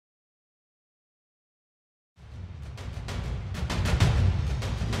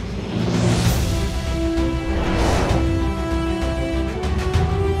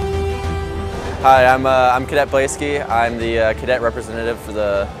Hi, I'm Cadet Blaski. I'm the cadet representative for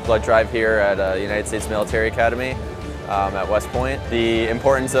the blood drive here at United States Military Academy at West Point. The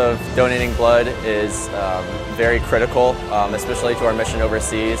importance of donating blood is very critical, especially to our mission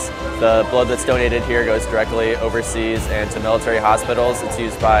overseas. The blood that's donated here goes directly overseas and to military hospitals. It's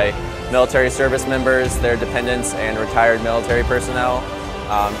used by military service members, their dependents, and retired military personnel.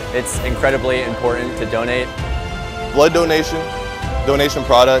 It's incredibly important to donate. Blood donation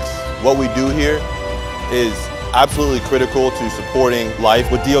products, what we do here is absolutely critical to supporting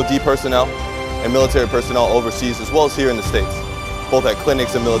life with DoD personnel and military personnel overseas, as well as here in the States, both at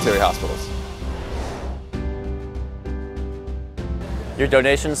clinics and military hospitals. Your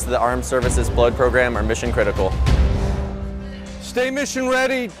donations to the Armed Services Blood Program are mission critical. Stay mission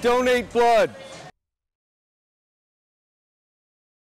ready, donate blood.